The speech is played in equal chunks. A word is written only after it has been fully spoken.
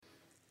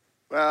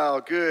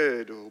Well,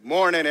 good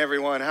morning,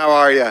 everyone. How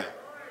are you?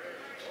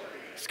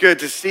 It's good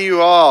to see you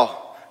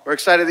all. We're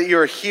excited that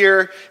you're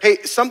here.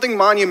 Hey, something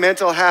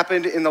monumental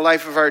happened in the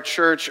life of our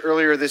church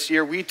earlier this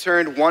year. We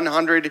turned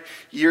 100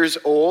 years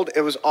old.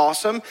 It was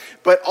awesome.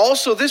 But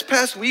also this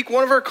past week,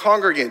 one of our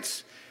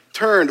congregants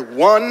turned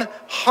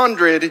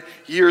 100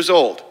 years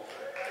old.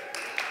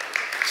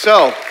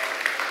 So,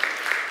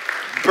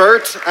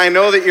 Bert, I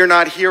know that you're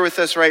not here with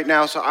us right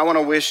now, so I want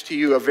to wish to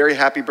you a very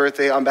happy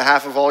birthday on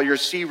behalf of all your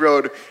Sea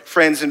Road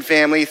friends and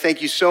family.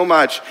 Thank you so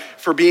much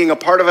for being a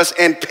part of us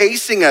and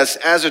pacing us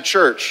as a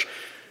church,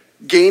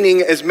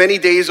 gaining as many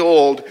days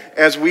old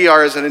as we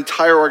are as an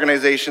entire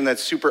organization.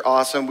 That's super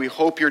awesome. We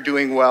hope you're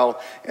doing well,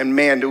 and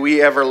man, do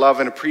we ever love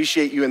and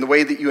appreciate you in the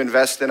way that you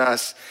invest in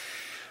us.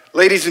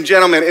 Ladies and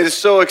gentlemen, it is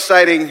so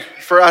exciting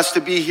for us to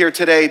be here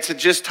today to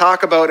just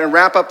talk about and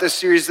wrap up this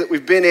series that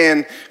we've been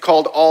in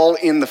called All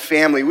in the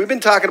Family. We've been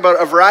talking about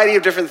a variety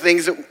of different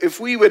things that if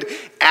we would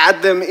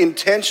add them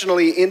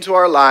intentionally into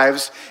our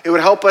lives, it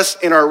would help us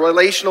in our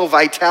relational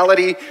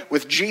vitality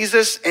with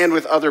Jesus and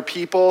with other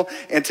people.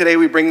 And today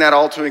we bring that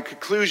all to a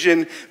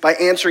conclusion by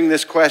answering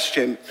this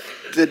question: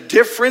 the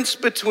difference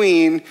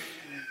between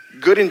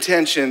good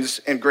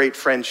intentions and great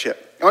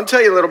friendship. I want to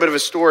tell you a little bit of a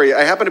story.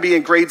 I happened to be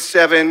in grade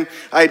 7.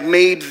 I'd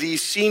made the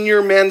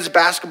senior men's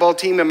basketball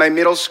team in my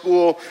middle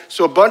school.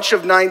 So a bunch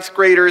of 9th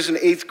graders and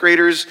 8th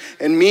graders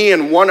and me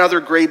and one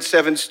other grade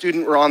 7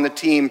 student were on the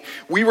team.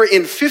 We were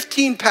in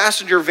 15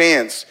 passenger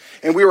vans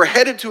and we were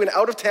headed to an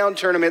out-of-town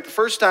tournament. The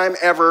first time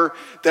ever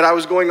that I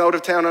was going out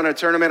of town on a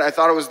tournament. I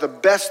thought it was the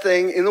best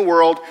thing in the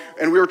world.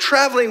 And we were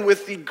traveling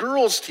with the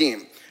girls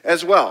team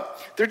as well.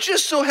 There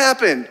just so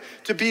happened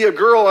to be a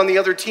girl on the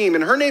other team,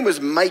 and her name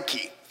was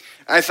Mikey.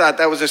 I thought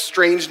that was a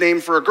strange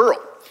name for a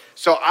girl.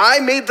 So I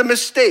made the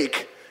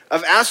mistake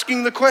of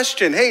asking the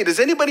question, hey, does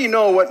anybody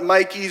know what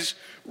Mikey's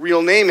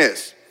real name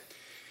is?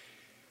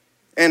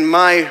 And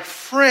my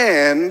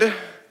friend,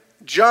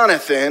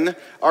 Jonathan,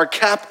 our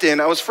captain,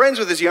 I was friends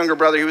with his younger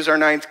brother, he was our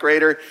 9th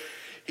grader.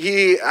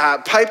 He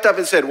piped up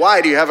and said, why,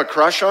 do you have a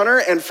crush on her?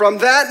 And from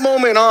that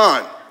moment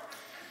on,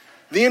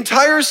 the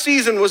entire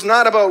season was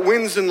not about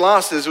wins and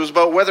losses. It was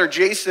about whether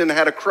Jason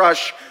had a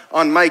crush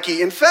on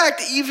Mikey. In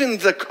fact, even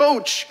the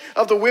coach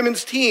of the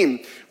women's team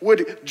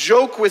would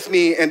joke with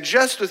me and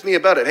jest with me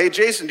about it. Hey,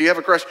 Jason, do you have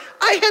a crush?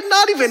 I had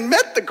not even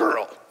met the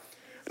girl.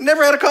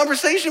 Never had a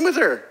conversation with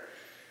her.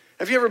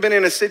 Have you ever been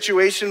in a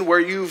situation where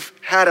you've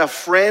had a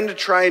friend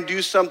try and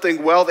do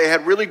something well? They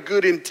had really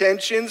good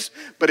intentions,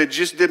 but it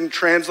just didn't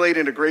translate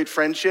into great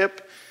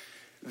friendship?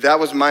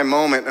 That was my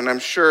moment, and I'm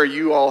sure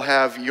you all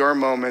have your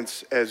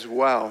moments as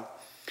well.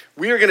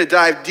 We are going to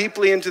dive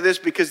deeply into this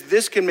because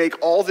this can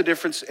make all the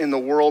difference in the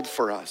world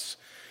for us.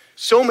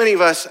 So many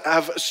of us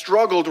have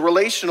struggled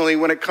relationally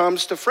when it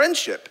comes to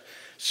friendship,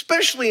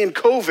 especially in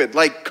COVID.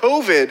 Like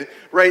COVID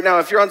right now,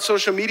 if you're on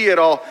social media at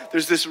all,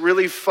 there's this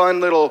really fun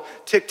little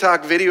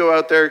TikTok video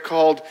out there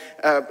called,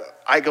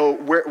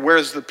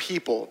 where's the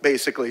people,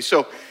 basically.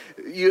 So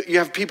you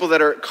have people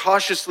that are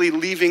cautiously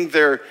leaving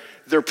their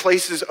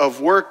places of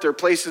work, their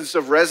places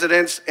of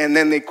residence, and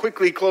then they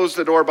quickly close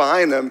the door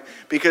behind them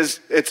because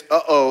it's,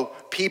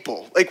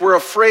 people. Like we're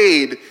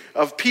afraid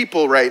of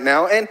people right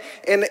now. And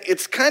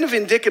it's kind of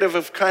indicative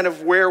of kind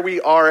of where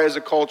we are as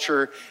a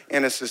culture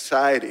and a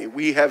society.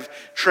 We have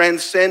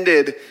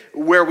transcended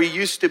where we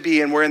used to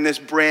be and we're in this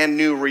brand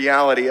new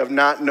reality of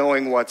not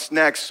knowing what's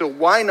next. So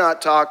why not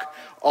talk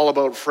all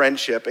about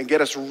friendship and get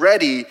us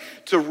ready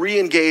to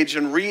re-engage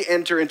and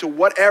re-enter into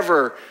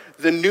whatever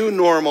the new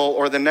normal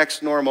or the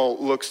next normal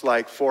looks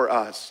like for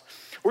us.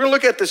 We're going to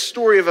look at the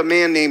story of a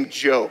man named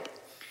Job.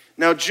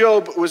 Now,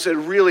 Job was a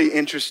really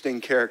interesting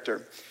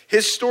character.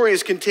 His story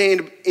is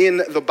contained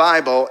in the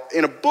Bible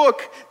in a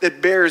book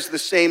that bears the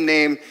same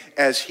name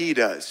as he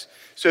does.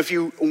 So if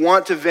you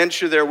want to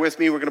venture there with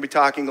me, we're going to be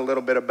talking a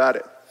little bit about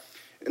it.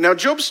 Now,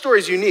 Job's story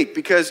is unique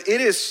because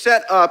it is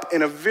set up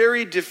in a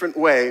very different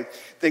way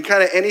than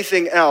kind of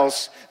anything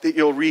else that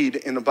you'll read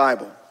in the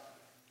Bible.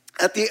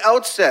 At the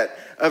outset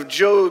of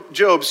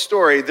Job's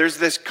story, there's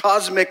this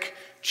cosmic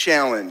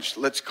challenge,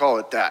 let's call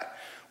it that,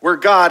 where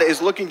God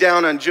is looking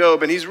down on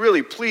Job and he's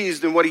really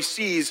pleased in what he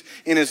sees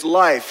in his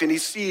life. And he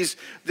sees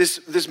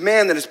this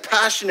man that is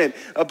passionate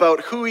about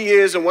who he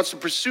is and wants to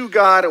pursue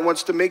God and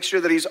wants to make sure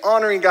that he's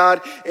honoring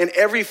God in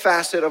every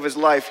facet of his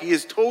life. He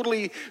is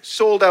totally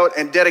sold out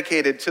and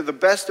dedicated to the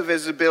best of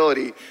his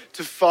ability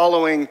to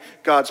following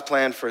God's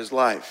plan for his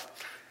life.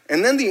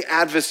 And then the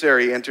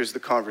adversary enters the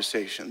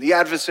conversation, the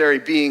adversary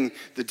being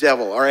the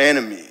devil, our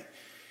enemy.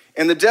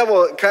 And the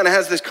devil kind of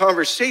has this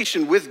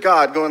conversation with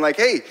God going like,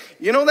 hey,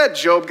 you know that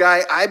Job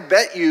guy? I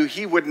bet you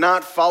he would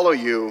not follow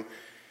you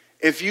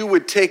if you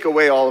would take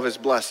away all of his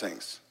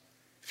blessings.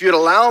 If you'd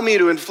allow me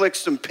to inflict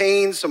some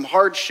pain, some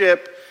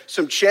hardship,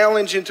 some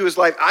challenge into his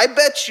life, I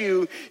bet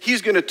you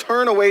he's going to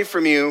turn away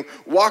from you,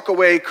 walk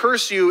away,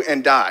 curse you,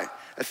 and die.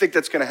 I think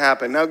that's going to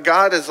happen. Now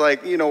God is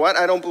like, you know what?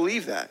 I don't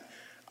believe that.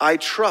 I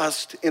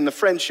trust in the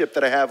friendship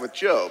that I have with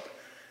Job.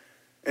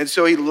 And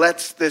so he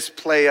lets this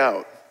play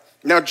out.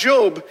 Now,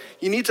 Job,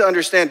 you need to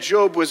understand,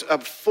 Job was a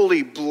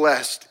fully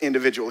blessed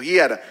individual. He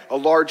had a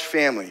large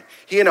family.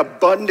 He had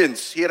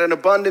an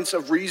abundance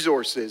of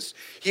resources.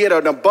 He had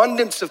an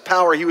abundance of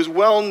power. He was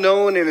well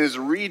known in his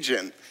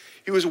region.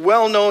 He was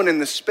well known in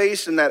the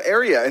space in that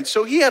area. And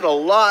so he had a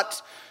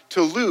lot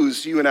to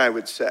lose, you and I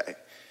would say.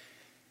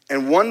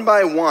 And one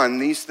by one,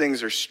 these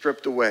things are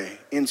stripped away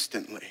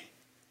instantly.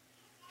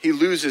 He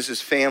loses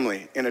his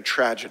family in a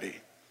tragedy.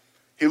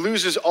 He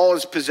loses all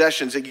his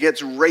possessions. He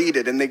gets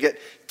raided and they get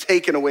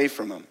taken away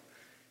from him.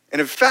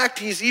 And in fact,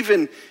 he's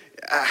even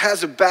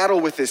has a battle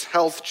with his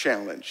health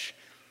challenge,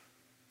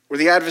 where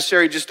the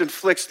adversary just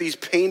inflicts these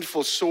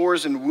painful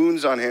sores and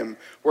wounds on him,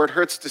 where it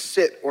hurts to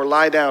sit or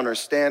lie down or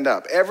stand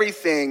up.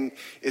 Everything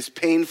is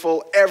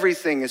painful.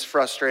 Everything is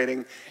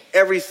frustrating.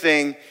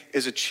 Everything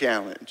is a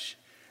challenge.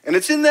 And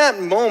it's in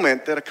that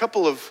moment that a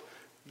couple of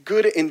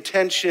good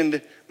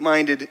intentioned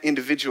minded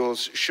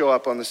individuals show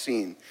up on the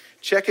scene.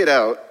 Check it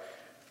out.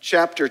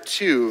 Chapter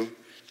 2,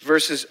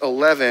 verses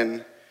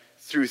 11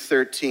 through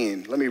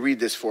 13. Let me read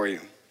this for you.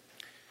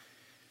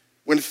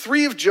 When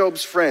 3 of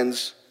Job's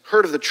friends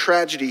heard of the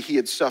tragedy he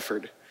had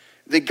suffered,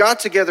 they got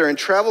together and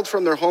traveled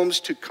from their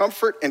homes to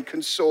comfort and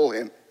console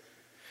him.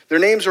 Their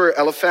names were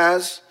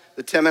Eliphaz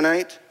the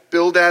Temanite,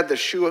 Bildad the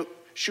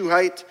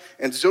Shuhite,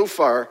 and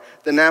Zophar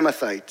the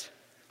Naamathite.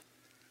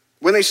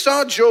 When they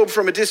saw Job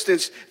from a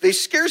distance, they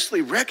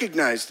scarcely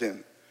recognized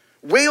him.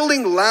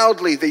 Wailing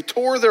loudly, they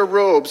tore their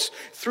robes,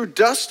 threw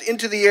dust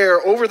into the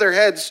air over their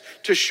heads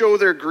to show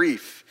their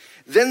grief.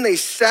 Then they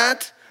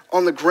sat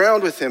on the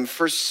ground with him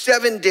for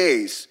 7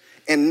 days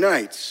and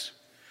nights.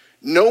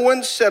 No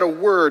one said a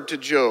word to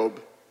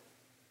Job,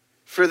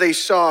 for they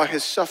saw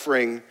his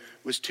suffering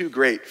was too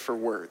great for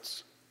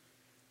words.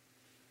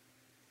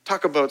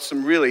 Talk about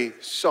some really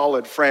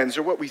solid friends,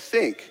 or what we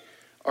think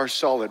are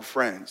solid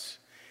friends.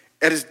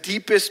 At his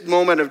deepest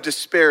moment of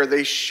despair,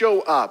 they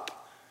show up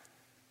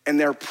and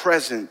they're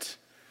present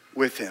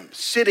with him,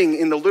 sitting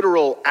in the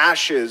literal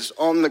ashes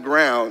on the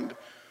ground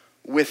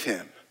with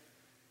him,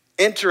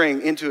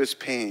 entering into his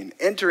pain,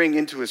 entering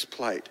into his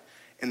plight,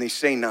 and they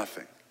say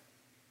nothing.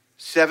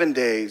 7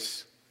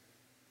 days,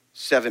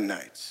 7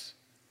 nights,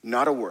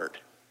 not a word.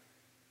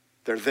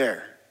 They're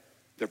there,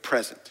 they're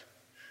present.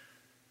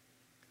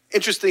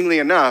 Interestingly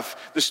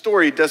enough, the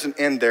story doesn't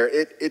end there.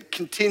 It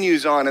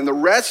continues on, and the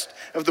rest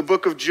of the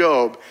book of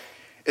Job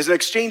is an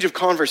exchange of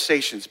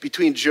conversations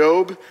between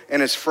Job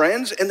and his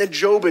friends, and then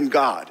Job and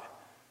God.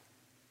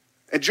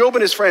 And Job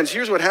and his friends,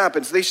 here's what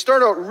happens. They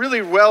start out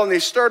really well, and they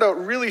start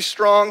out really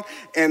strong,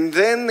 and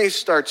then they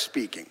start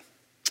speaking.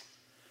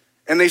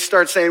 And they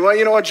start saying, well,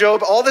 you know what,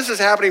 Job, all this is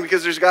happening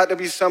because there's got to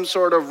be some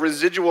sort of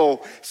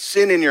residual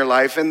sin in your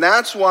life, and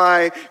that's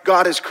why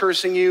God is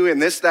cursing you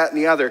and this, that, and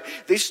the other.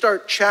 They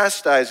start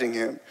chastising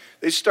him.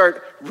 They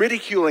start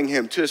ridiculing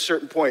him to a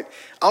certain point.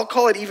 I'll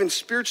call it even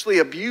spiritually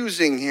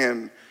abusing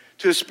him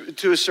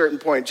to a certain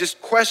point,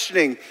 just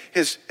questioning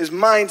his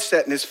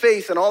mindset and his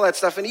faith and all that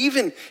stuff. And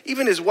even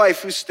his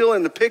wife, who's still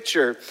in the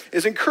picture,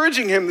 is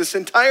encouraging him this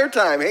entire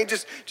time. Hey,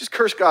 just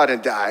curse God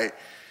and die.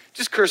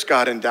 Just curse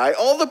God and die.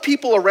 All the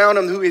people around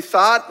him who he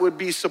thought would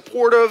be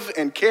supportive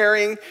and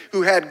caring,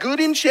 who had good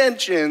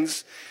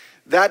intentions,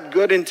 that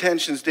good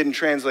intentions didn't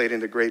translate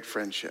into great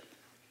friendship.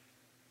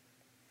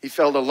 He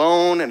felt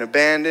alone and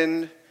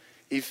abandoned.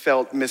 He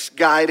felt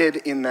misguided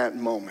in that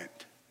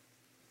moment.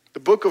 The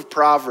book of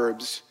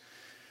Proverbs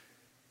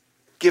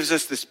gives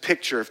us this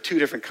picture of 2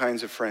 different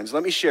kinds of friends.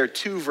 Let me share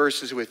 2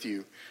 verses with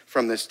you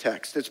from this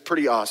text. It's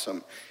pretty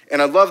awesome.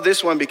 And I love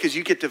this one because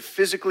you get to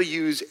physically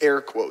use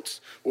air quotes.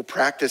 We'll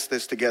practice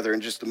this together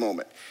in just a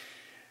moment.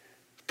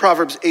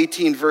 Proverbs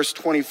 18, verse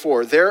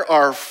 24. There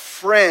are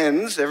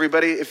friends,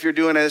 everybody, if you're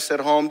doing this at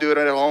home, do it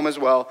at home as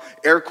well.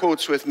 Air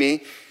quotes with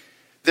me.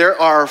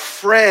 There are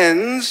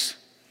friends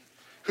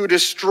who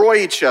destroy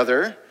each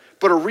other,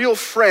 but a real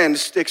friend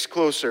sticks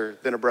closer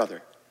than a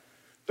brother.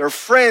 There are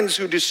friends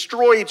who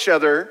destroy each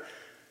other,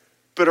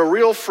 but a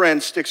real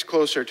friend sticks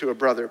closer to a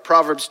brother.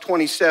 Proverbs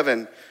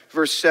 27,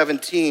 verse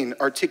 17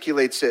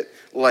 articulates it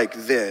like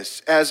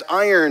this. As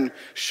iron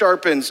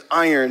sharpens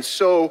iron,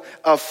 so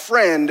a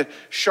friend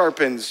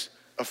sharpens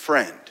a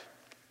friend.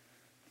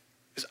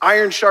 As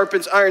iron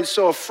sharpens iron,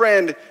 so a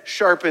friend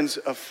sharpens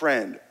a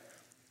friend.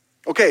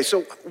 Okay,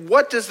 so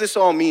what does this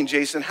all mean,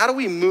 Jason? How do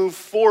we move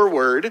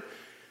forward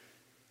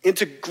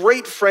into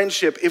great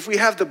friendship if we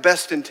have the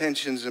best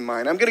intentions in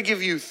mind? I'm going to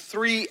give you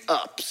 3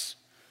 ups.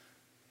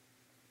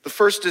 The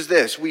first is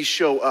this: we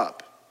show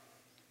up.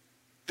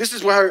 This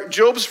is where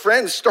Job's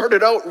friends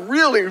started out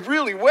really,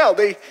 really well.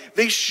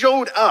 They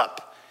showed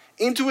up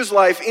into his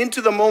life, into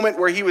the moment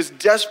where he was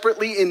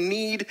desperately in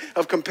need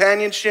of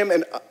companionship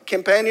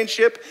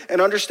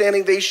and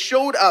understanding. They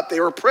showed up.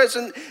 They were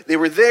present. They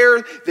were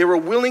there. They were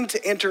willing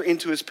to enter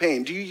into his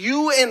pain. Do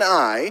you and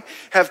I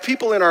have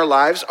people in our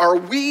lives? Are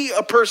we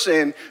a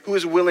person who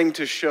is willing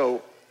to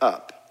show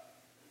up?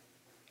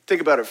 Think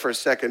about it for a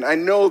second. I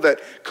know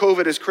that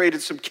COVID has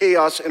created some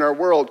chaos in our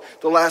world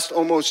the last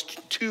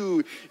almost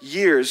 2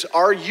 years.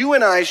 Are you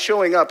and I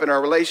showing up in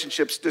our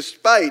relationships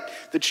despite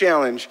the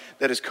challenge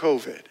that is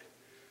COVID?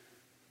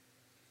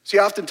 See,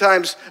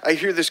 oftentimes I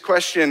hear this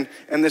question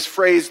and this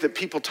phrase that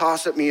people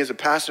toss at me as a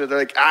pastor. They're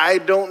like, I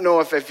don't know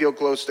if I feel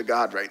close to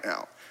God right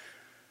now.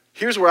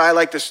 Here's where I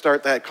like to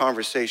start that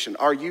conversation.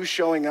 Are you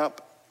showing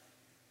up?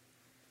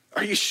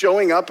 Are you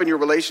showing up in your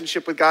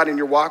relationship with God, in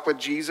your walk with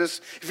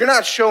Jesus? If you're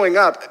not showing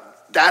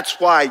up, that's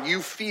why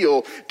you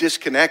feel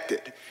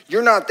disconnected.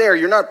 You're not there,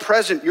 you're not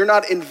present, you're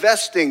not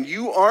investing,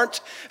 you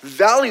aren't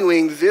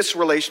valuing this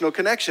relational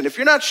connection. If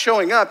you're not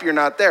showing up, you're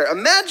not there.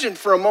 Imagine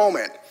for a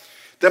moment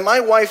that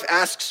my wife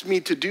asks me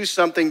to do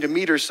something to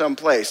meet her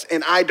someplace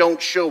and I don't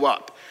show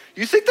up.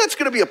 You think that's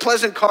gonna be a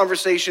pleasant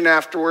conversation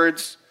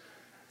afterwards?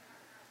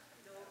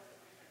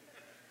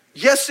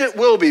 Yes, it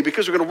will be,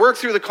 because we're gonna work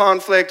through the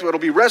conflict, it'll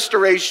be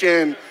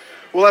restoration,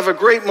 we'll have a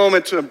great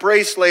moment to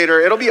embrace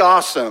later, it'll be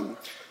awesome.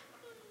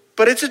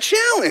 But it's a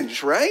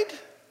challenge, right?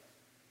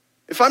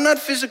 If I'm not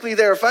physically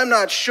there, if I'm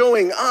not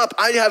showing up,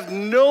 I have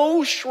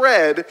no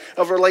shred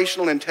of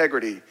relational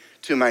integrity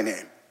to my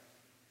name.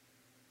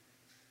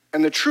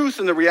 And the truth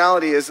and the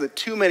reality is that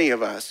too many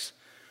of us,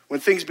 when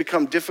things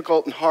become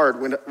difficult and hard,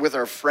 with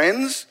our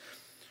friends,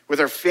 with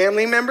our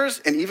family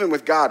members, and even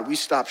with God, we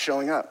stop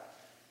showing up.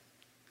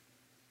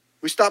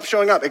 We stop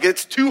showing up. It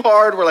gets too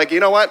hard. We're like, you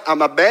know what?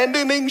 I'm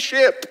abandoning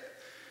ship.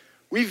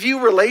 We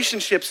view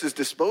relationships as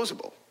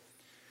disposable.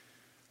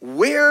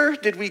 Where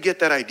did we get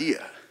that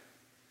idea?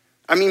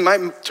 I mean,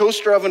 my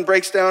toaster oven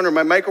breaks down or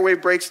my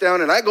microwave breaks down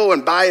and I go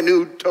and buy a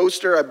new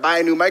toaster, I buy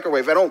a new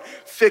microwave. I don't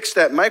fix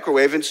that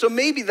microwave. And so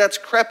maybe that's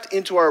crept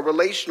into our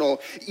relational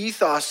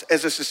ethos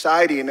as a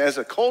society and as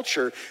a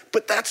culture,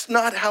 but that's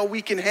not how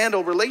we can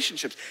handle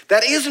relationships.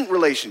 That isn't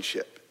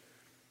relationship.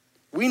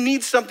 We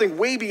need something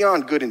way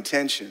beyond good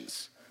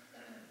intentions.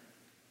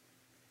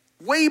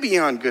 Way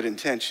beyond good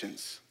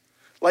intentions.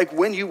 Like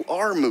when you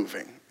are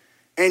moving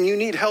and you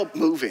need help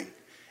moving.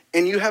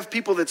 And you have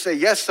people that say,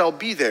 yes, I'll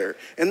be there.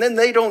 And then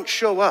they don't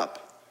show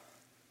up.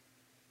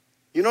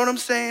 You know what I'm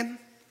saying?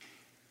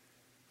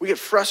 We get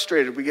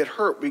frustrated, we get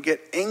hurt, we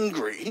get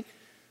angry.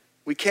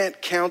 We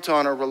can't count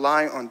on or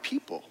rely on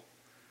people.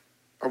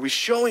 Are we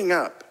showing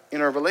up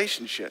in our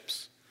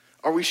relationships?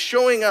 Are we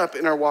showing up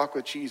in our walk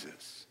with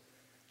Jesus?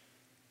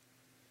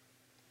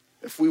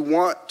 If we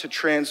want to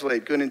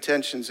translate good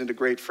intentions into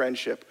great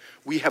friendship,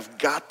 we have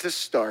got to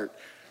start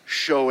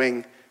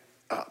showing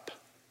up.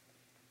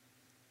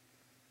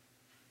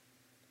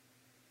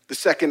 The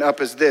second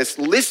up is this: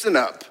 listen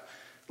up.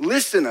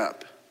 Listen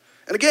up.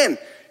 And again,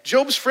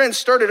 Job's friends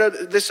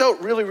started this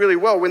out really, really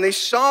well. When they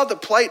saw the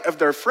plight of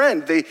their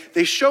friend,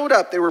 they showed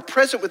up. They were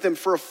present with him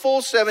for a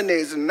full 7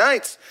 days and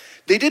nights.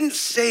 They didn't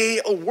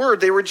say a word.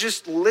 They were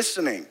just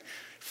listening.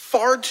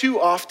 Far too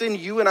often,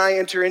 you and I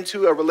enter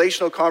into a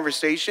relational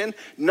conversation,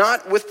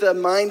 not with the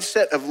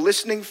mindset of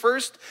listening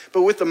first,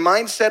 but with the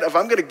mindset of,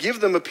 I'm going to give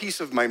them a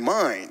piece of my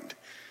mind.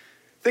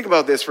 Think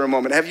about this for a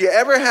moment. Have you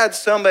ever had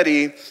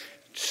somebody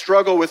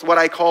struggle with what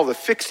I call the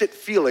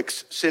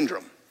fix-it-Felix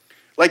syndrome?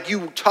 Like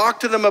you talk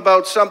to them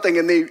about something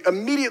and they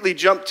immediately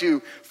jump to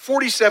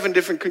 47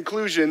 different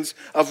conclusions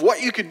of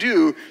what you could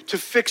do to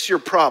fix your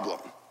problem.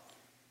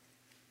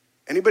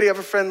 Anybody have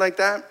a friend like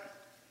that?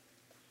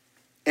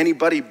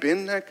 Anybody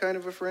been that kind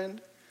of a friend?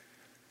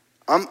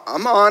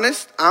 I'm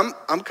honest. I'm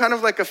kind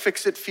of like a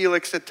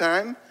fix-it-Felix at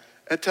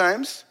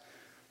times,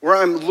 where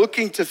I'm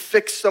looking to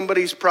fix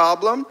somebody's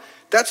problem.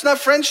 That's not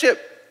friendship.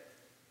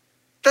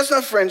 That's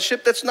not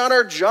friendship. That's not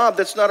our job.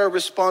 That's not our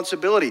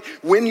responsibility.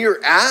 When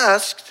you're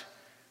asked,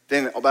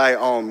 then by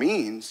all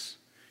means,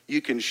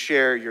 you can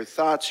share your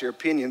thoughts, your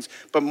opinions.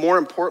 But more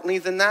importantly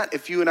than that,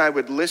 if you and I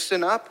would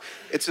listen up,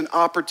 it's an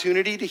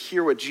opportunity to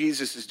hear what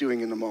Jesus is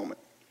doing in the moment.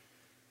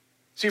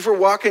 See, if we're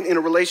walking in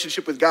a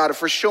relationship with God,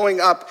 if we're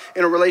showing up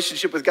in a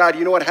relationship with God,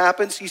 you know what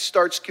happens? He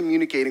starts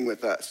communicating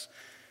with us.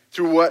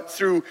 Through what?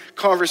 Through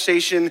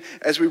conversation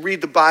as we read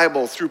the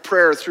Bible, through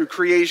prayer, through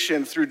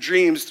creation, through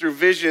dreams, through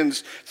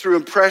visions, through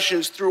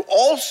impressions, through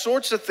all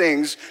sorts of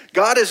things.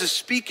 God is a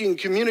speaking,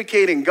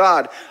 communicating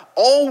God,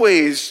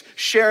 always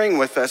sharing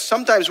with us.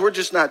 Sometimes we're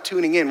just not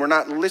tuning in. We're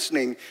not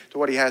listening to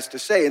what he has to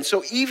say. And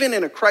so even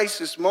in a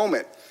crisis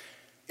moment,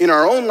 in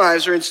our own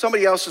lives or in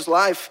somebody else's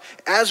life,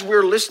 as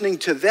we're listening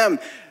to them,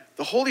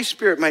 the Holy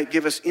Spirit might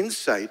give us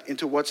insight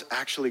into what's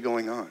actually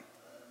going on.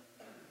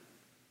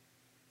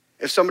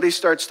 If somebody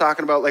starts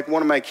talking about, like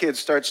one of my kids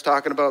starts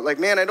talking about, like,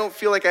 man, I don't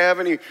feel like I have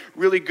any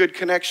really good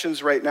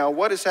connections right now.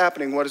 What is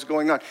happening? What is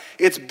going on?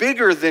 It's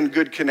bigger than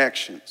good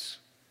connections.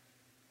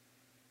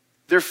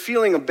 They're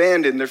feeling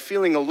abandoned. They're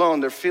feeling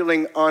alone. They're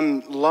feeling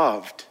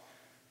unloved.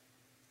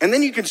 And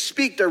then you can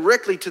speak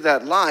directly to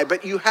that lie,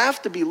 but you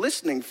have to be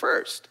listening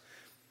first.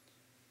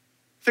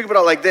 Think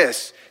about it like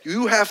this.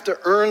 You have to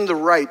earn the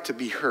right to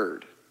be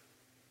heard.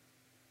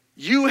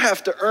 You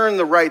have to earn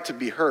the right to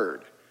be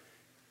heard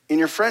in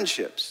your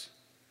friendships.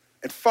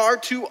 And far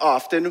too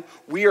often,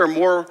 we are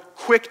more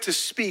quick to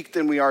speak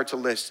than we are to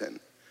listen.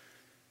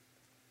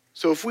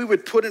 So if we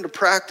would put into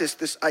practice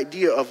this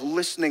idea of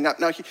listening up.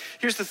 Now,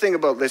 here's the thing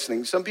about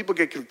listening. Some people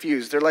get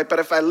confused. They're like, but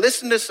if I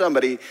listen to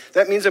somebody,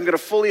 that means I'm going to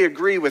fully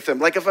agree with them.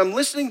 Like if I'm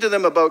listening to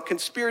them about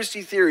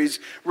conspiracy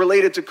theories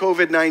related to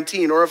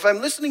COVID-19, or if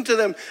I'm listening to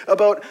them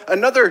about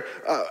another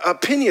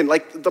opinion,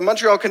 like the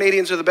Montreal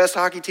Canadiens are the best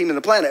hockey team on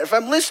the planet. If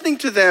I'm listening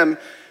to them,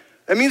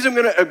 that means I'm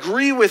going to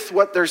agree with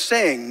what they're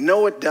saying.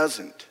 No, it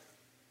doesn't.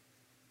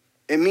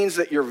 It means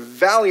that you're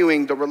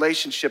valuing the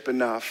relationship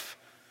enough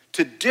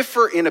to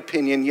differ in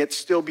opinion, yet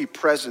still be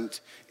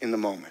present in the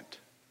moment.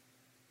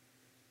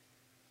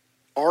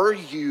 Are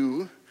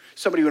you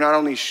somebody who not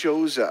only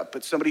shows up,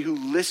 but somebody who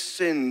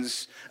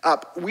listens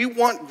up? We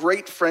want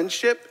great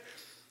friendship.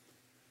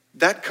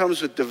 That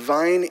comes with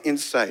divine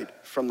insight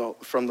from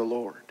the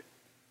Lord,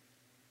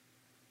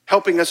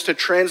 helping us to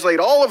translate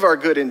all of our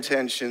good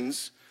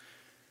intentions,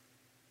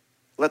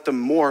 let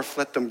them morph,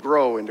 let them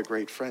grow into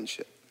great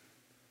friendship.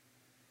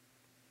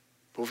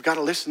 But we've got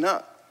to listen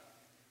up.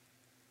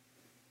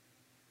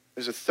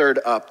 There's a third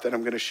up that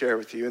I'm going to share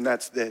with you, and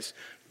that's this.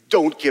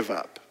 Don't give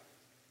up.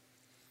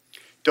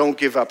 Don't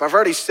give up. I've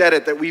already said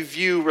it, that we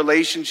view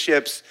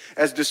relationships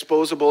as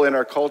disposable in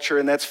our culture,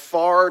 and that's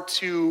far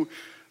too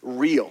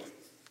real.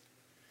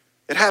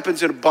 It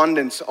happens in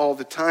abundance all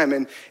the time,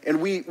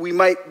 and we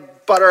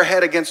might butt our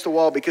head against the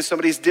wall because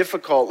somebody's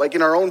difficult. Like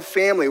in our own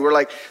family, we're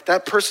like,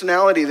 that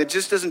personality that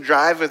just doesn't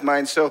drive with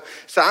mine, so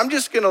I'm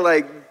just going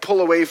to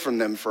pull away from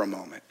them for a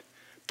moment.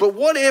 But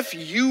what if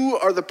you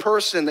are the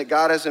person that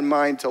God has in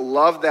mind to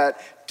love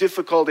that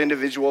difficult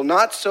individual,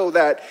 not so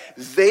that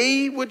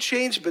they would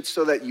change, but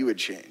so that you would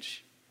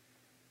change?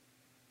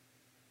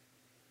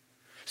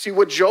 See,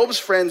 what Job's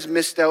friends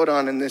missed out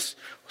on in this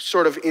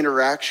sort of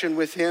interaction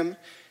with him,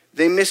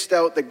 they missed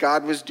out that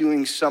God was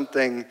doing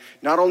something,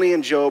 not only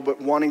in Job, but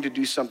wanting to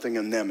do something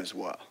in them as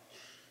well.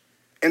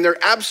 And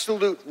their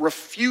absolute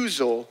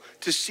refusal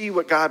to see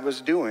what God was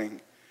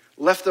doing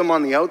left them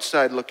on the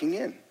outside looking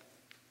in.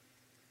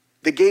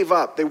 They gave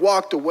up. They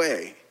walked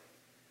away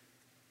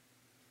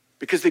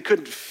because they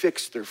couldn't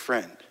fix their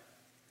friend.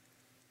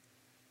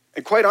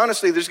 And quite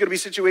honestly, there's going to be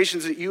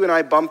situations that you and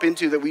I bump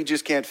into that we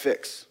just can't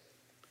fix.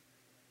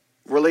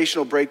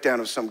 Relational breakdown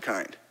of some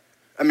kind.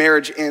 A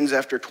marriage ends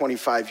after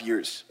 25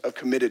 years of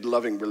committed,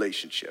 loving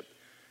relationship.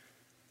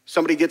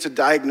 Somebody gets a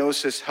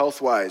diagnosis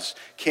health-wise,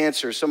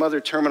 cancer, some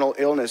other terminal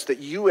illness that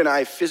you and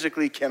I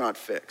physically cannot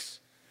fix.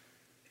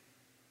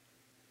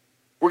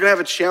 We're going to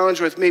have a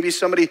challenge with maybe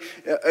somebody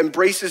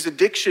embraces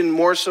addiction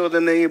more so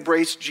than they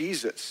embrace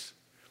Jesus.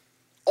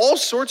 All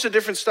sorts of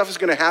different stuff is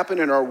going to happen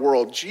in our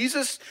world.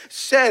 Jesus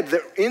said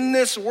that in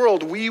this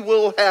world we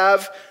will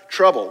have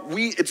trouble.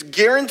 It's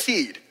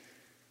guaranteed.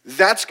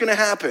 That's going to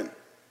happen.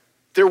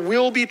 There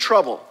will be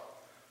trouble.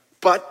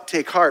 But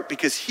take heart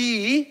because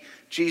he,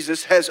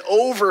 Jesus, has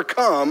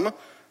overcome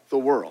the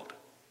world.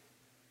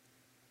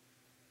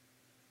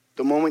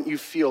 The moment you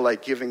feel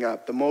like giving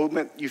up, the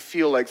moment you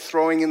feel like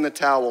throwing in the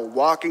towel,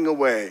 walking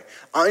away,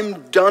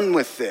 I'm done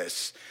with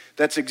this,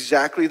 that's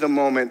exactly the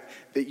moment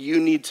that you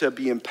need to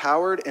be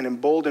empowered and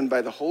emboldened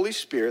by the Holy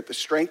Spirit, the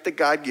strength that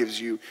God gives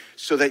you,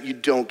 so that you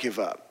don't give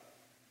up.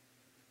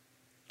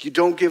 You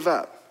don't give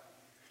up.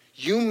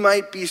 You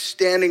might be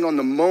standing on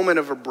the moment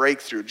of a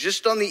breakthrough,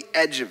 just on the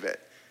edge of it.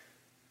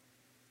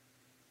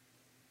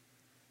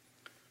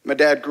 My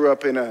dad grew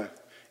up in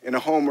a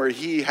home where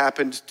he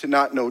happened to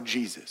not know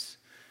Jesus.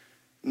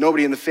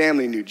 Nobody in the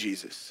family knew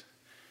Jesus.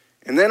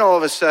 And then all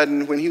of a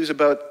sudden, when he was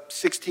about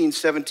 16,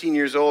 17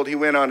 years old, he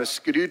went on a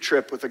skidoo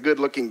trip with a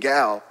good-looking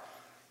gal.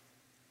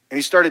 And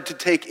he started to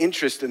take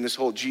interest in this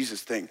whole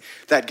Jesus thing.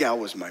 That gal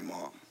was my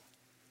mom.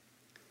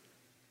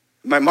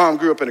 My mom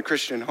grew up in a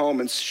Christian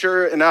home, and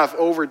sure enough,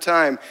 over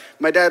time,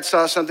 my dad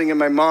saw something in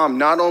my mom,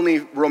 not only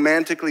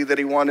romantically that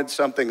he wanted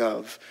something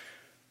of,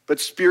 but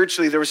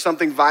spiritually, there was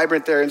something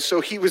vibrant there. And so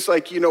he was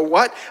like, you know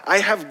what? I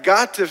have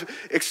got to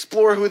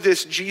explore who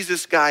this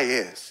Jesus guy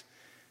is.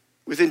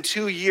 Within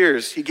 2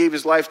 years, he gave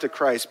his life to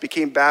Christ,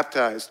 became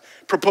baptized,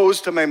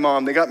 proposed to my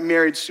mom. They got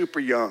married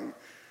super young.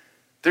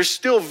 They're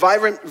still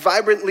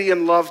vibrantly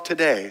in love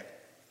today.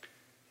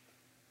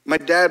 My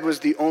dad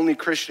was the only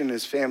Christian in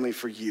his family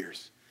for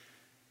years.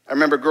 I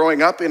remember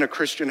growing up in a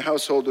Christian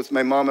household with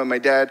my mom and my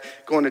dad,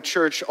 going to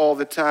church all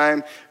the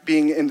time,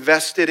 being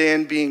invested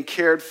in, being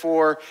cared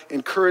for,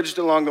 encouraged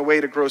along the way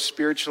to grow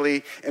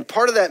spiritually. And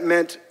part of that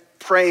meant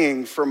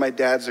praying for my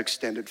dad's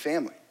extended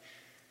family.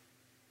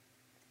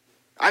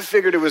 I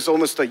figured it was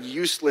almost a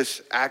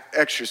useless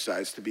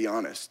exercise, to be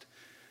honest.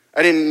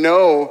 I didn't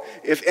know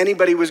if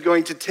anybody was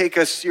going to take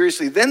us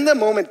seriously. Then the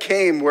moment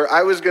came where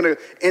I was going to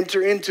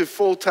enter into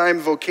full-time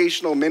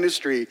vocational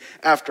ministry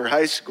after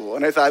high school.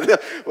 And I thought,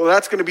 well,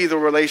 that's going to be the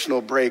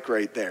relational break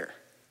right there.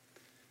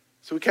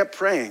 So we kept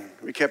praying,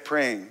 we kept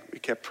praying, we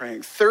kept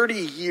praying. 30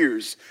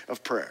 years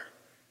of prayer.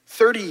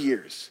 30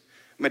 years.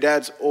 My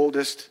dad's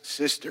oldest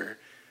sister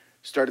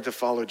started to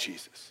follow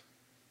Jesus.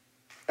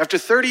 After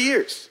 30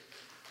 years.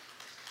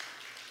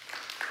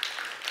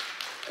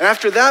 And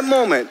after that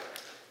moment,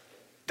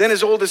 Then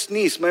his oldest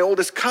niece, my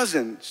oldest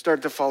cousin,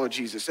 started to follow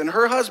Jesus, and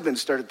her husband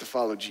started to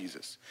follow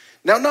Jesus.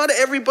 Now, not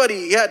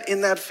everybody yet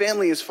in that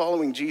family is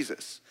following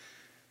Jesus,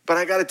 but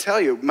I gotta tell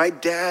you, my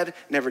dad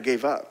never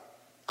gave up.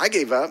 I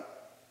gave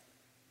up.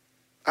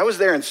 I was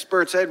there in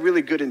spurts. I had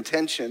really good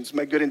intentions.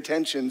 My good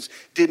intentions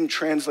didn't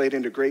translate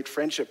into great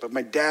friendship, but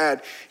my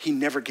dad, he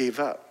never gave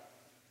up.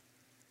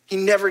 He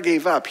never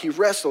gave up. He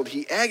wrestled,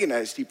 he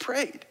agonized, he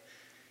prayed.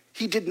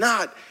 He did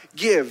not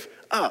give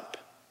up.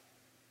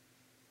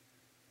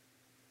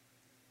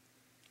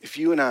 If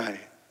you and I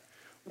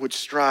would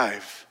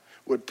strive,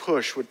 would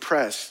push, would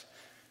press,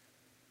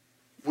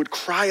 would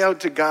cry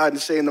out to God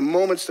and say, in the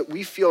moments that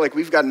we feel like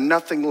we've got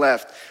nothing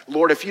left,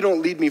 Lord, if you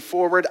don't lead me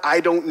forward, I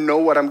don't know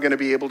what I'm going to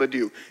be able to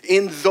do.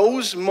 In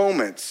those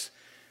moments,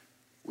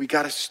 we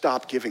got to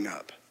stop giving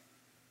up.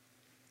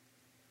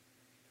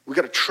 We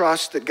got to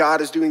trust that God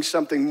is doing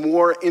something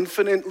more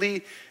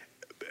infinitely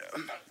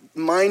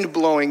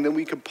mind-blowing than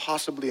we could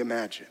possibly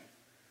imagine.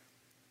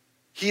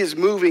 He is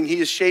moving, he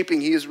is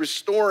shaping, he is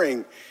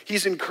restoring,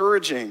 he's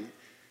encouraging.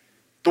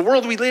 The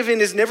world we live in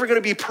is never going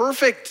to be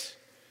perfect,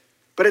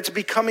 but it's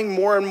becoming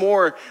more and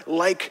more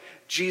like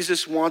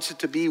Jesus wants it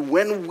to be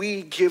when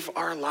we give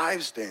our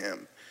lives to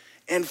him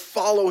and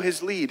follow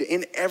his lead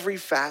in every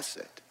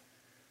facet.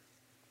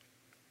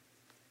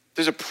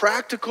 There's a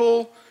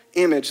practical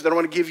image that I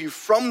want to give you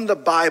from the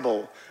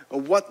Bible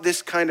of what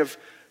this kind of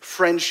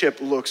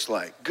friendship looks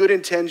like. Good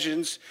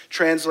intentions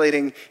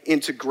translating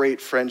into great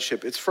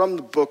friendship. It's from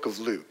the book of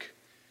Luke,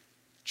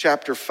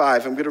 chapter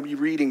 5. I'm going to be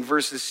reading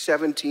verses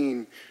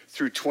 17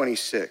 through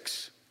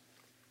 26.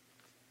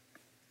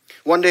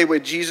 One day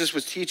when Jesus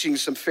was teaching,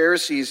 some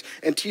Pharisees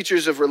and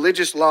teachers of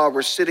religious law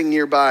were sitting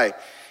nearby.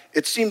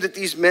 It seemed that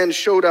these men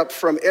showed up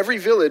from every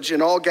village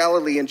in all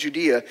Galilee and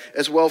Judea,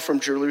 as well from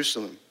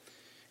Jerusalem.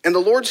 And the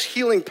Lord's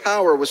healing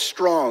power was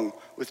strong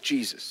with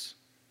Jesus.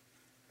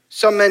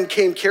 Some men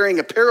came carrying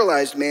a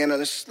paralyzed man on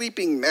a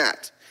sleeping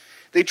mat.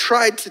 They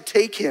tried to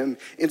take him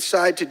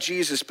inside to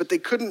Jesus, but they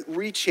couldn't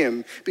reach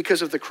him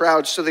because of the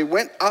crowd. So they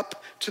went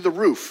up to the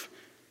roof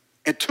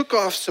and took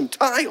off some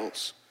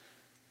tiles.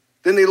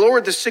 Then they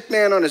lowered the sick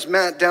man on his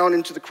mat down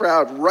into the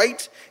crowd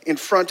right in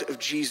front of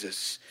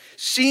Jesus.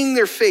 Seeing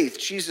their faith,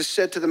 Jesus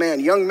said to the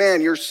man, "Young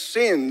man, your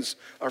sins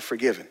are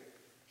forgiven."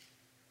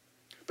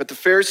 But the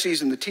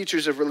Pharisees and the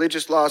teachers of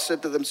religious law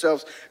said to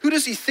themselves, "Who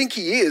does he think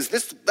he is?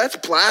 That's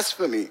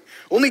blasphemy.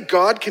 Only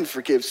God can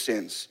forgive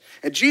sins."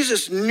 And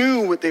Jesus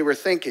knew what they were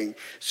thinking.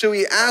 So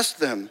he asked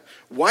them,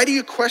 "Why do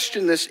you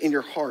question this in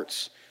your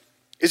hearts?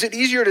 Is it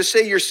easier to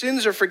say your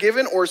sins are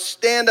forgiven or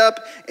stand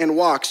up and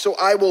walk? So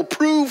I will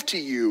prove to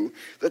you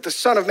that the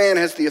Son of Man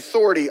has the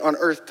authority on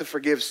earth to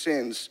forgive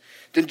sins."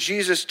 Then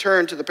Jesus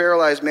turned to the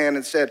paralyzed man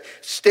and said,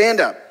 "Stand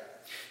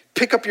up,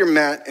 pick up your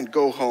mat and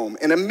go home."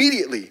 And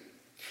immediately,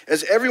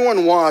 as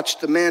everyone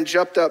watched, the man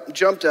jumped up,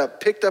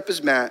 picked up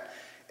his mat,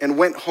 and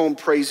went home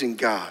praising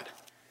God.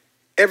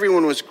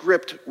 Everyone was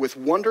gripped with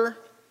wonder,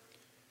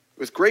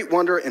 with great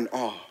wonder and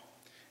awe.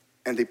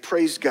 And they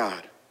praised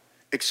God,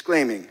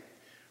 exclaiming,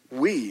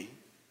 "We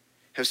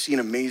have seen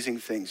amazing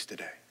things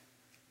today."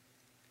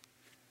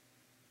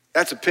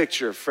 That's a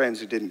picture of friends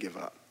who didn't give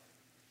up.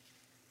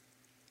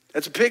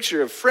 That's a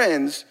picture of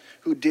friends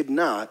who did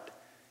not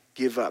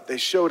give up. They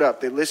showed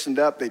up, they listened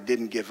up, they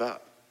didn't give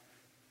up.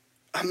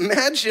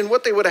 Imagine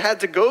what they would have had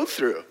to go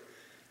through.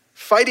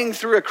 Fighting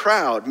through a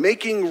crowd,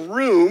 making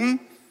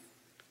room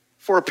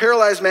for a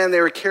paralyzed man they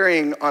were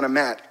carrying on a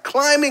mat,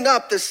 climbing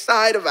up the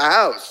side of a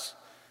house,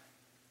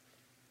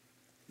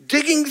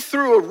 digging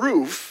through a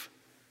roof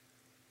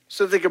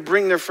so that they could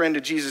bring their friend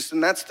to Jesus.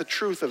 And that's the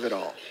truth of it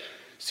all.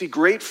 See,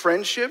 great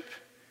friendship,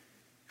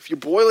 if you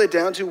boil it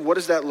down to what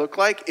does that look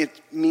like? It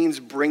means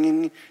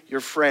bringing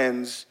your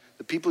friends,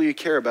 the people you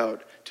care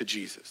about, to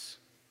Jesus.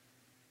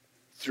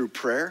 Through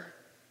prayer,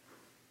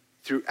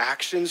 through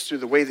actions, through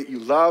the way that you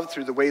love,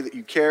 through the way that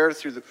you care,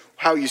 through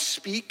how you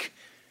speak,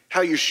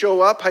 how you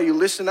show up, how you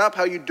listen up,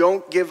 how you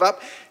don't give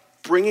up,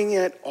 bringing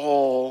it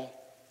all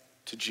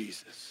to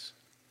Jesus.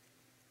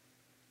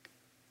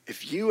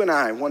 If you and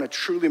I want to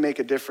truly make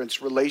a difference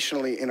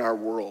relationally in our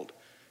world,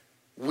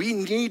 we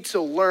need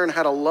to learn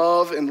how to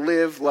love and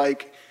live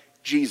like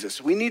Jesus.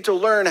 We need to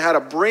learn how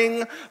to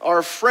bring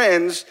our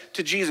friends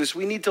to Jesus.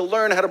 We need to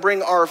learn how to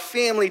bring our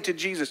family to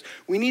Jesus.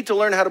 We need to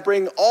learn how to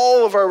bring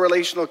all of our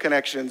relational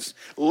connections,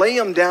 lay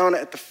them down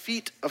at the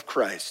feet of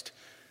Christ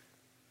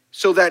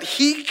so that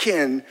he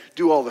can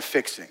do all the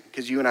fixing,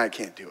 because you and I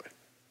can't do it.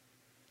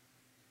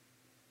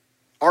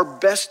 Our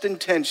best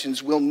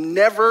intentions will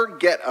never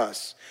get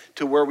us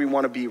to where we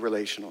want to be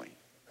relationally.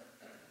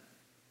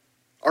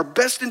 Our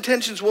best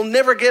intentions will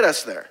never get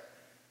us there.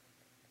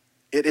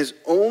 It is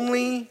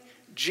only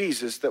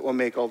Jesus that will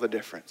make all the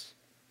difference.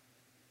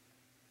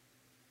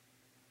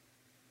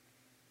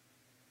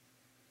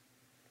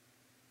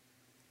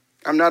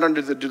 I'm not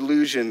under the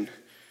delusion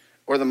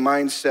or the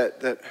mindset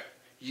that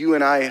you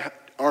and I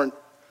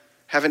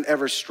haven't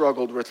ever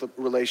struggled with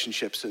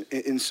relationships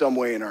in some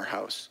way in our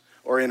house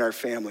or in our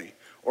family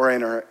or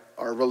in our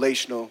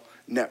relational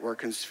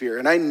network and sphere.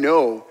 And I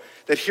know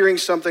that hearing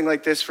something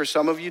like this for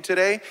some of you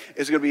today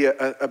is going to be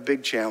a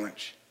big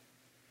challenge.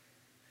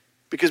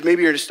 Because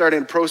maybe you're just starting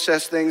to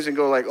process things and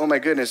go like, oh my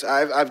goodness,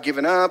 I've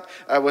given up.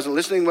 I wasn't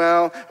listening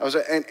well.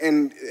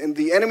 And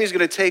the enemy's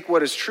going to take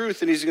what is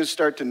truth and he's going to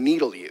start to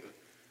needle you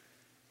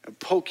and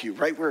poke you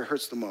right where it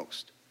hurts the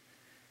most.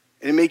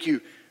 And make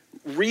you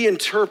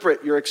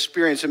reinterpret your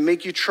experience and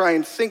make you try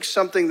and think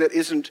something that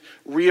isn't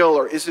real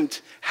or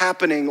isn't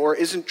happening or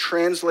isn't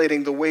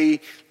translating the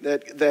way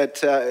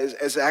that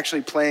is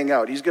actually playing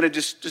out. He's going to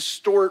just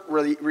distort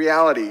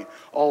reality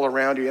all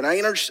around you. And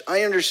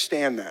I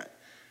understand that.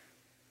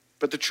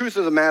 But the truth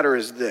of the matter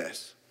is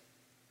this: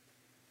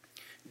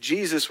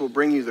 Jesus will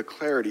bring you the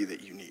clarity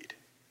that you need.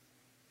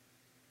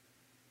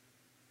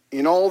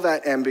 In all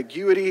that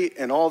ambiguity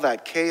and all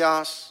that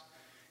chaos,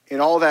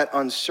 in all that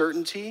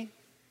uncertainty,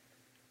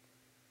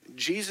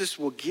 Jesus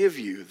will give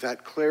you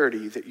that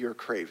clarity that you're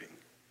craving.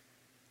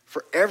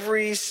 For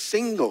every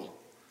single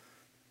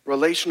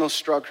relational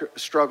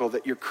struggle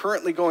that you're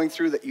currently going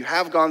through, that you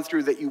have gone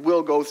through, that you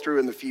will go through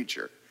in the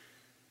future.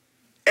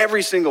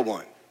 Every single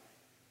one.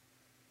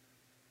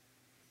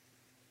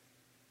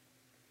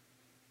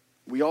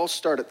 We all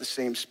start at the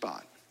same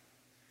spot,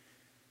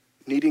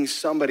 needing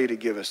somebody to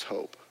give us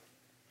hope,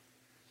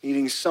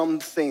 needing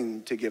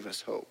something to give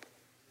us hope.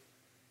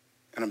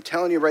 And I'm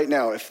telling you right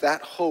now, if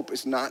that hope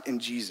is not in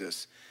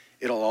Jesus,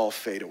 it'll all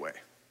fade away.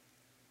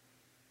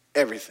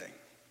 Everything.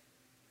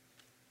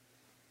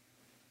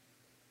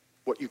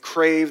 What you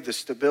crave, the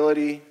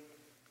stability,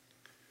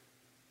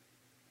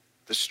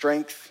 the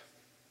strength,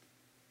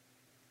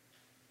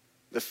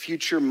 the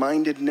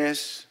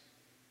future-mindedness,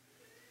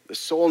 the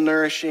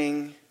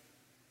soul-nourishing,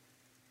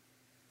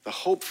 the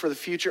hope for the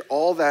future,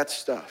 all that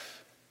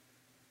stuff,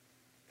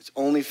 it's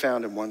only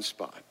found in one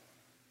spot.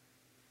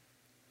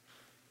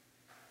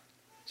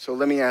 So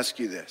let me ask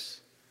you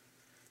this.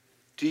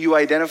 Do you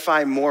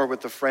identify more with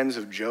the friends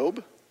of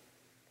Job?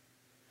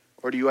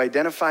 Or do you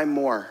identify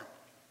more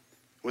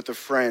with the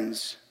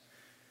friends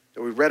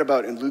that we read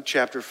about in Luke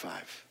chapter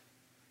 5,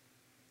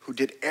 who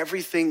did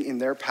everything in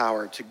their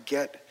power to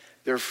get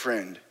their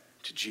friend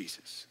to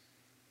Jesus?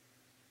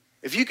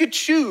 If you could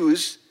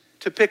choose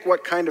to pick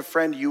what kind of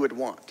friend you would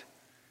want,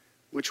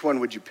 which one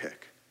would you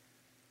pick?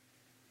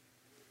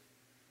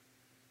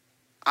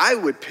 I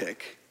would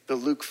pick the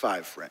Luke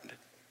 5 friend.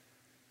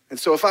 And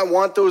so if I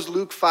want those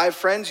Luke 5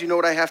 friends, you know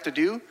what I have to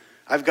do?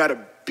 I've got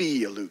to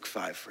be a Luke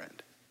 5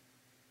 friend.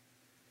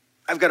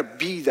 I've got to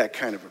be that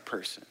kind of a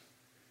person.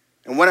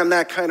 And when I'm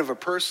that kind of a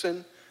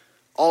person,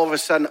 all of a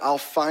sudden I'll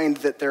find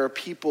that there are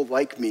people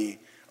like me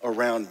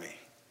around me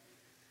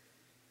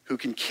who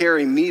can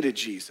carry me to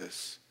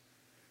Jesus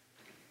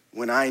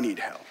when I need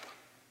help.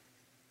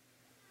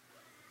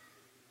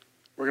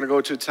 We're going to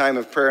go to a time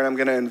of prayer, and I'm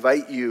going to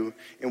invite you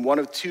in one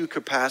of two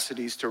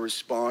capacities to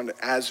respond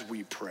as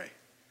we pray.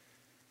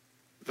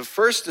 The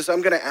first is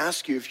I'm going to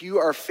ask you, if you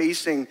are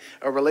facing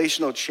a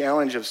relational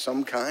challenge of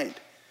some kind,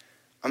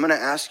 I'm going to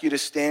ask you to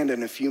stand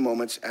in a few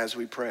moments as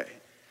we pray.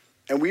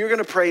 And we are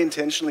going to pray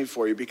intentionally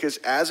for you, because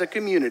as a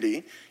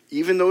community,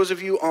 even those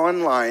of you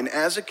online,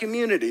 as a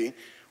community,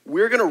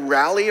 we're going to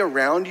rally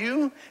around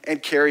you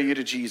and carry you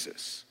to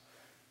Jesus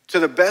to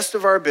the best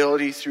of our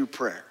ability through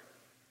prayer.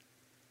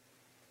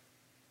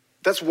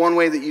 That's one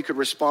way that you could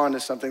respond to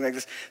something like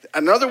this.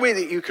 Another way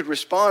that you could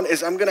respond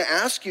is I'm going to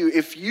ask you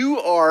if you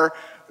are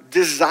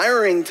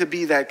desiring to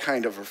be that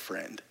kind of a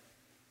friend,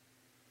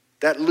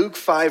 that Luke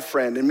 5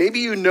 friend. And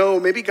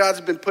maybe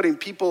God's been putting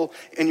people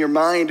in your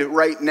mind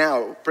right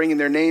now, bringing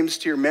their names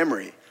to your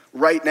memory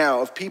right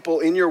now of people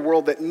in your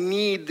world that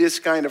need this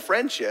kind of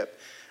friendship.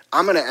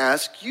 I'm going to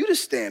ask you to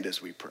stand as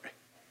we pray.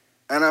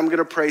 And I'm going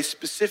to pray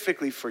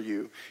specifically for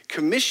you,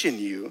 commission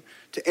you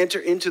to enter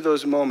into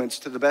those moments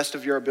to the best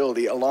of your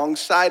ability,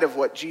 alongside of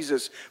what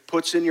Jesus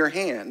puts in your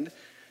hand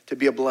to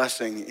be a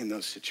blessing in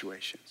those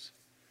situations.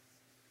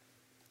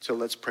 So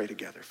let's pray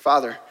together.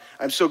 Father,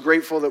 I'm so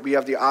grateful that we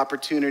have the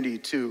opportunity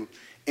to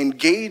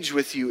engage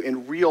with you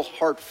in real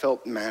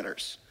heartfelt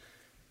matters.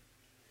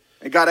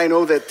 And God, I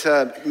know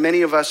that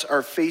many of us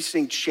are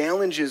facing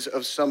challenges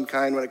of some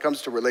kind when it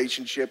comes to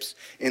relationships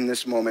in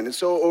this moment. And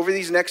so over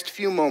these next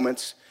few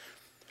moments,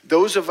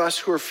 those of us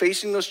who are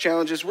facing those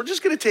challenges, we're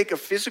just going to take a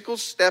physical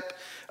step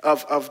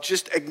of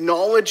just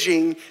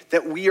acknowledging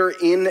that we are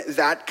in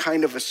that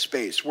kind of a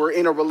space. We're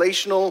in a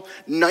relational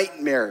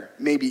nightmare,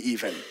 maybe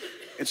even.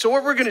 And so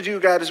what we're going to do,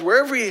 God, is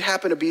wherever we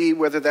happen to be,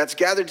 whether that's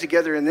gathered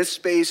together in this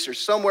space or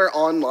somewhere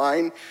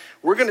online,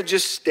 we're going to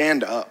just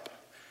stand up.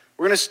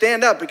 We're going to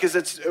stand up because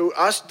it's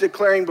us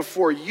declaring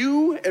before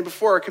you and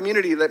before our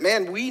community that,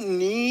 man, we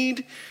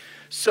need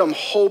some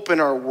hope in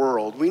our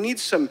world. We need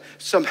some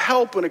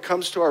help when it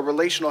comes to our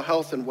relational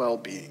health and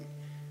well-being.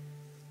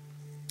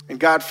 And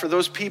God, for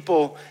those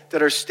people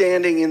that are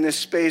standing in this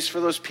space,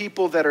 for those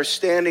people that are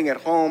standing at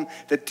home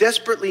that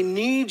desperately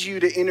need you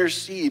to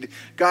intercede,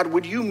 God,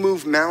 would you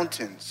move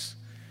mountains?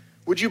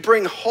 Would you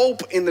bring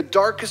hope in the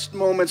darkest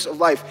moments of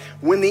life?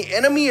 When the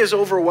enemy is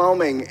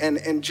overwhelming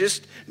and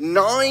just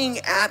gnawing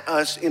at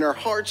us in our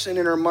hearts and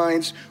in our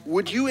minds,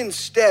 would you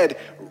instead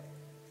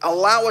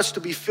allow us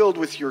to be filled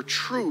with your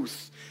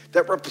truth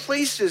that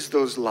replaces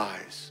those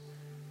lies,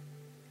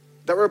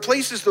 that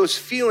replaces those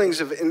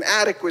feelings of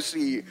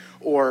inadequacy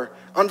or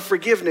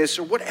unforgiveness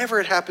or whatever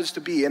it happens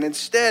to be. And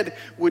instead,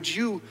 would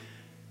you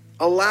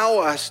allow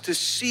us to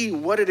see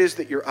what it is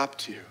that you're up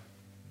to?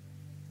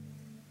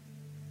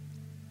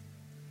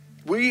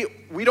 We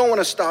don't want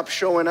to stop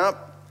showing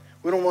up.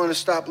 We don't want to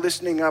stop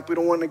listening up. We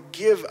don't want to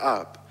give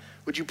up.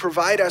 Would you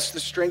provide us the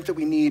strength that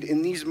we need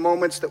in these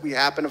moments that we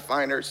happen to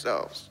find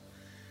ourselves?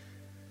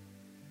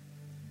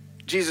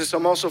 Jesus,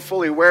 I'm also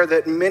fully aware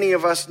that many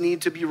of us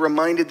need to be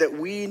reminded that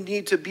we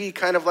need to be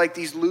kind of like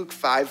these Luke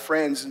 5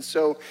 friends. And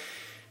so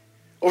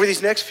over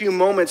these next few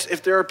moments,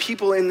 if there are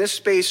people in this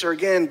space or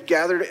again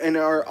gathered in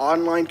our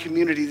online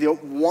community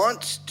that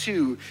want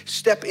to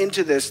step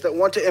into this, that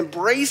want to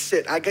embrace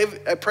it, I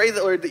pray,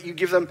 Lord, that you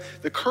give them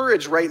the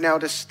courage right now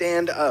to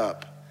stand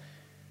up.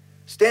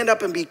 Stand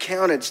up and be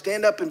counted.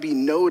 Stand up and be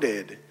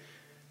noted.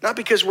 Not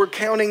because we're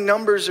counting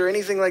numbers or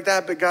anything like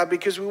that, but God,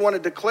 because we want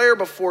to declare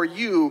before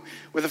you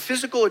with a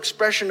physical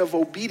expression of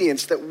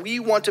obedience that we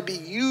want to be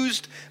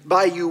used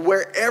by you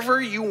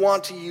wherever you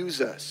want to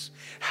use us,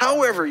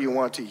 however you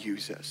want to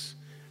use us.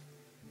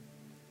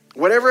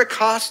 Whatever it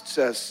costs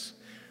us,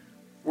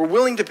 we're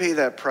willing to pay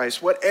that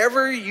price.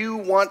 Whatever you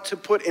want to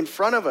put in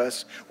front of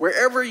us,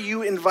 wherever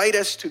you invite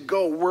us to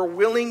go, we're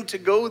willing to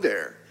go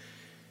there.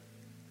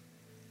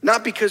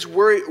 Not because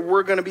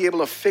we're going to be able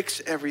to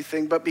fix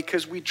everything, but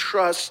because we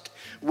trust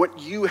what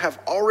you have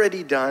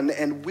already done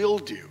and will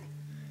do.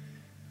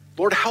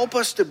 Lord, help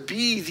us to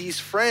be these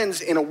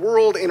friends in a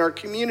world, in our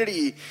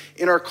community,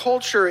 in our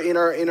culture, in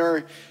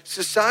our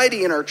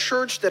society, in our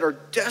church that are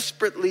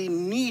desperately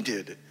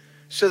needed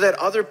so that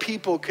other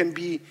people can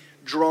be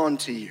drawn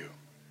to you.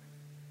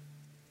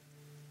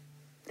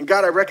 And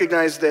God, I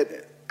recognize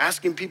that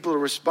asking people to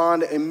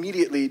respond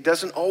immediately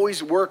doesn't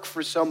always work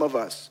for some of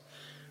us.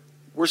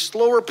 We're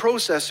slower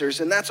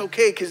processors, and that's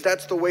okay because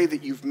that's the way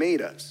that you've made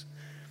us.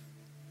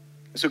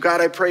 So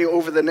God, I pray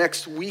over the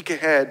next week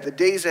ahead, the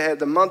days ahead,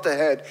 the month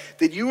ahead,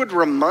 that you would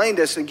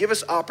remind us and give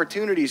us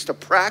opportunities to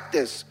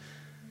practice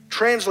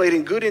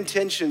translating good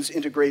intentions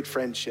into great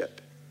friendship.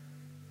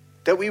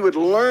 That we would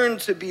learn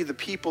to be the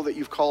people that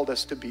you've called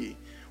us to be,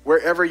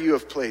 wherever you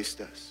have placed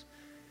us.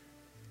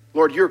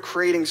 Lord, you're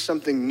creating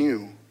something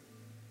new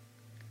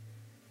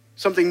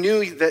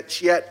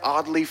that's yet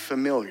oddly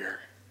familiar.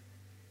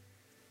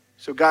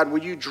 So God,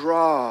 would you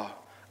draw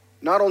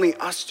not only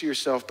us to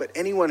yourself, but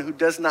anyone who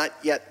does not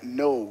yet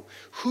know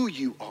who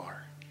you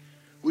are?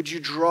 Would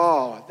you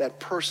draw that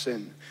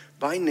person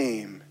by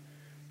name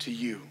to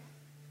you?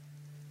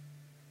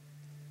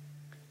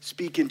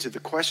 Speak into the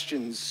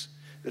questions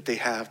that they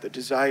have, the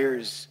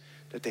desires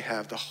that they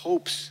have, the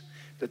hopes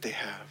that they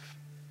have.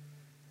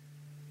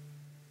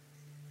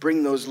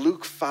 Bring those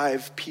Luke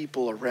 5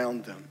 people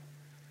around them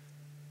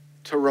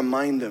to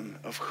remind them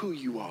of who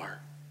you are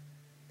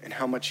and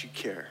how much you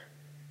care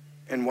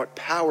and what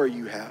power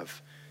you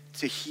have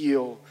to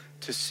heal,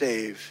 to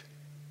save,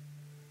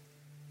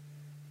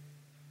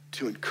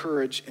 to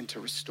encourage, and to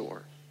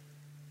restore.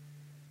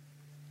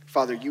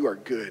 Father, you are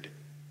good.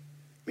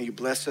 May you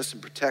bless us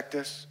and protect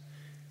us.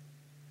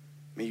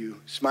 May you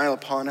smile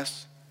upon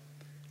us.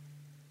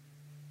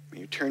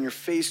 May you turn your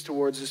face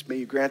towards us. May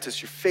you grant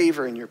us your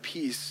favor and your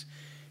peace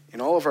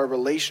in all of our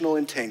relational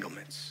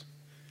entanglements.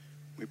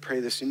 We pray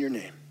this in your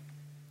name.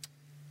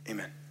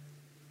 Amen.